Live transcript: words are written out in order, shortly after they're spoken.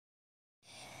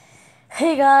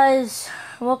Hey guys,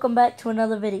 welcome back to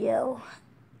another video.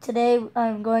 Today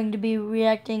I'm going to be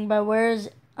reacting by Where's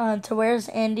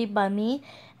Andy by me,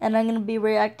 and I'm going to be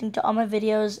reacting to all my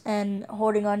videos and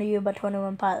Holding On To You by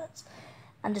 21 Pilots.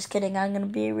 I'm just kidding, I'm going to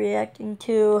be reacting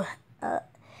to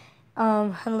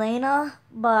Helena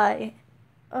by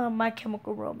My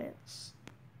Chemical Romance.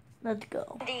 Let's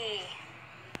go. Andy.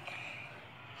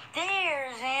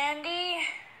 There's Andy.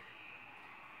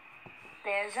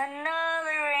 There's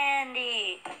another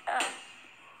Andy.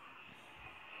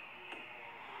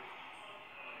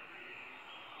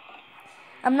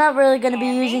 I'm not really going to be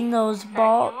using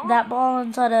that ball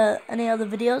inside of any other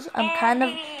videos.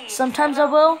 Sometimes I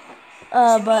will,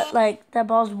 but like that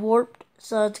ball's warped,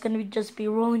 so it's going to just be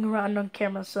rolling around on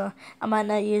camera, so I might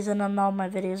not use it on all my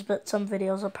videos, but some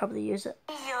videos I'll probably use it.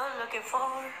 You're looking for.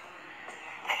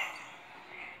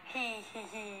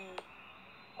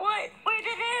 What? Where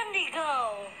did Andy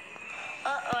go?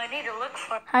 Uh-oh, I need to look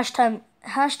for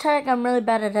Hashtag I'm really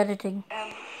bad at editing. Andy.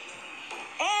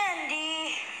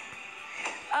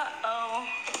 Uh-oh.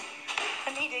 I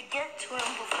need to get to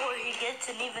him before he gets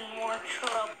in even more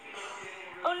trouble.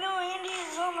 Oh no, Andy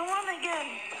is on the run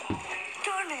again.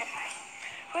 Darn it.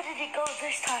 Where did he go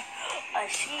this time? I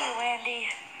see you, Andy.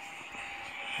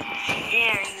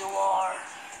 There you are.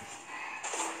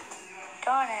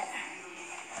 Darn it.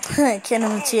 I can't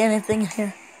even see anything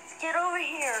here. Get over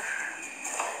here.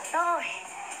 No,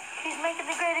 he's making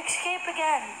the great escape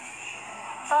again.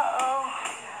 Uh-oh.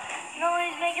 No,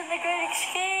 he's making the great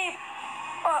escape.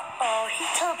 Uh-oh, he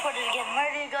teleported again.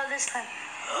 Where did he go this time?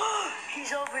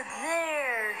 He's over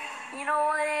there. You know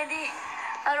what, Andy?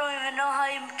 I don't even know how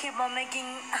you even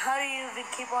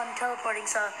keep on teleporting,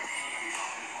 so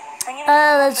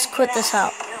let's quit this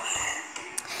out.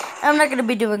 I'm not going to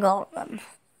be doing all of them.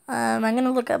 I'm going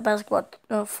to look at Basketball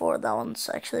 4. That one's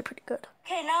actually pretty good.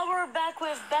 Okay, now we're back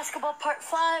with Basketball Part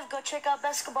 5. Go check out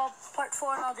Basketball Part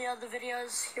 4 and all the other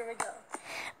videos. Here we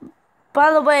go.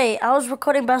 By the way, I was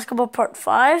recording Basketball Part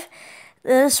 5.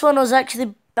 This one was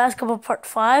actually Basketball Part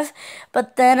 5,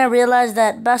 but then I realized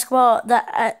that Basketball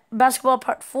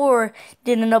Part 4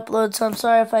 didn't upload, so I'm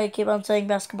sorry if I keep on saying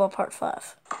Basketball Part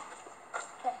 5.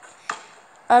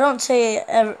 I don't say it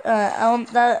ever,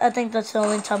 I think that's the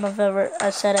only time I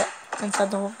said it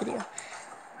inside the whole video.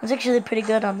 It's actually pretty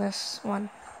good on this one.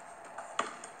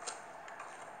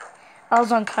 I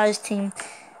was on Kai's team.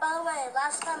 By the way,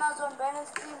 last time I was on Brandon's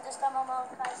team, this time I'm on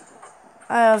Kai's team.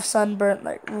 I have sunburnt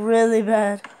like really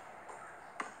bad.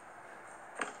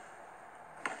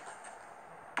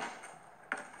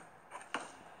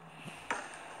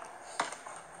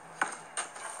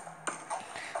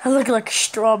 I look like a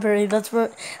strawberry. That's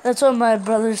what my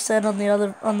brother said on the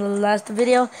last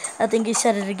video. I think he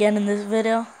said it again in this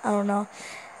video. I don't know.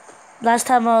 Last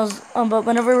time I was but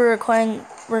whenever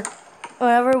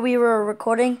we were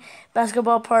recording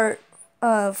Basketball Part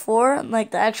 4, like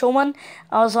the actual one,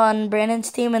 I was on Brandon's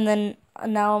team, and then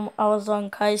now I was on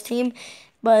Kai's team.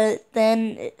 But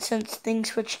then since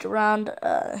things switched around,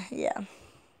 yeah.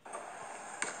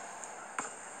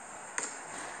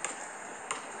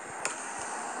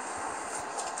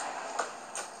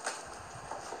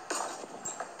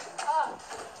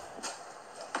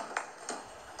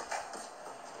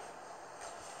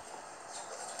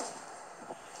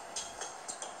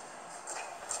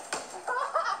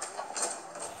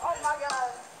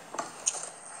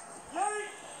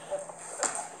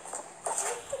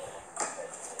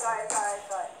 Sorry.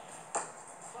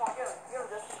 Come on, get him,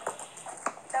 Justin.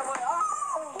 That boy,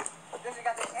 oh! Justin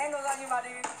got the handles on you, my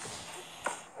dude.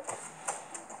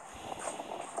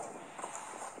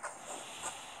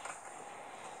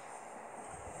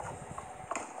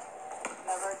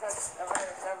 Never.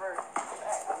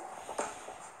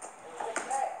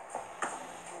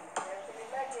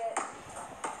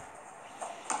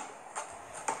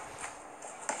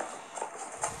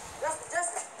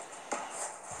 Justin.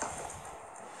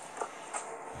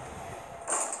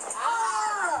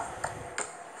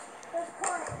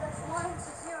 That's 1-0.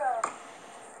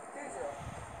 2-0.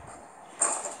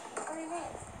 What do you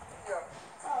mean? 0.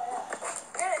 Oh, yeah.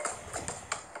 Get it!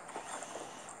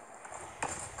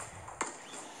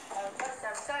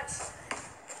 Have a touch.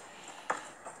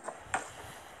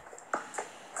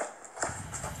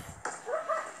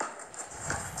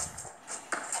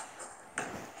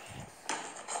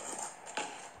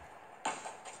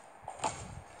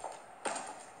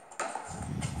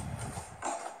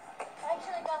 I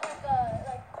actually got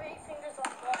like 3 fingers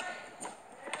on one.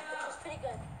 It was pretty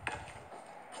good.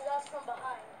 That's from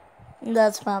behind.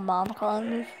 That's my mom calling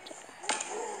me.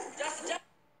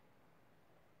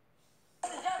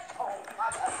 Oh, my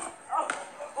God. Oh.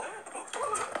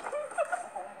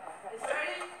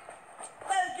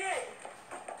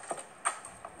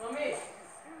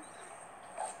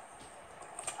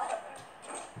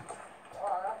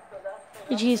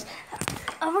 Hey, jeez.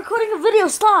 I'm recording a video.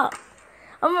 Stop.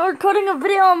 I'm recording a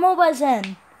video on Mobile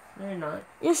Zen. No, you're not.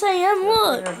 Yes, I am.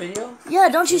 Look. A video? Yeah,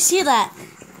 don't you see that?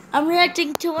 I'm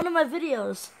reacting to one of my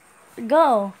videos.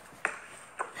 Go.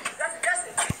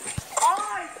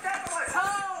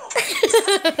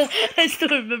 I still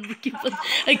remember.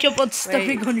 I kept on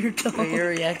stepping on your toe. Wait, you're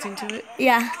reacting to it?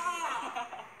 Yeah.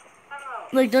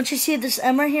 Like, don't you see this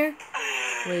M right here?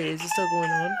 Wait, is it still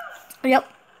going on?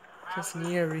 Yep. Guess you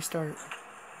need to restart.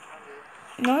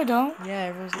 No, I don't. Yeah,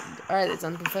 everyone's... Alright, it's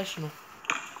unprofessional.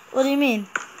 What do you mean?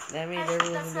 That means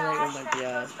everyone's gonna be like, oh my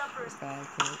god, this guy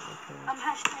can't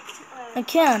record. I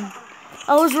can.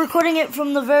 I was recording it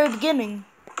from the very beginning.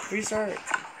 Restart.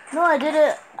 No, I did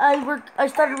it. I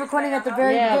started recording at the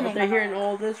very Yeah, beginning. but they're hearing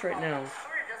all this right now.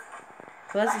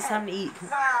 So that's just time to eat.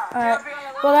 Alright.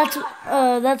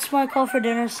 Well, that's my call for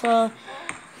dinner, so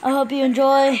I hope you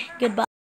enjoy. Goodbye.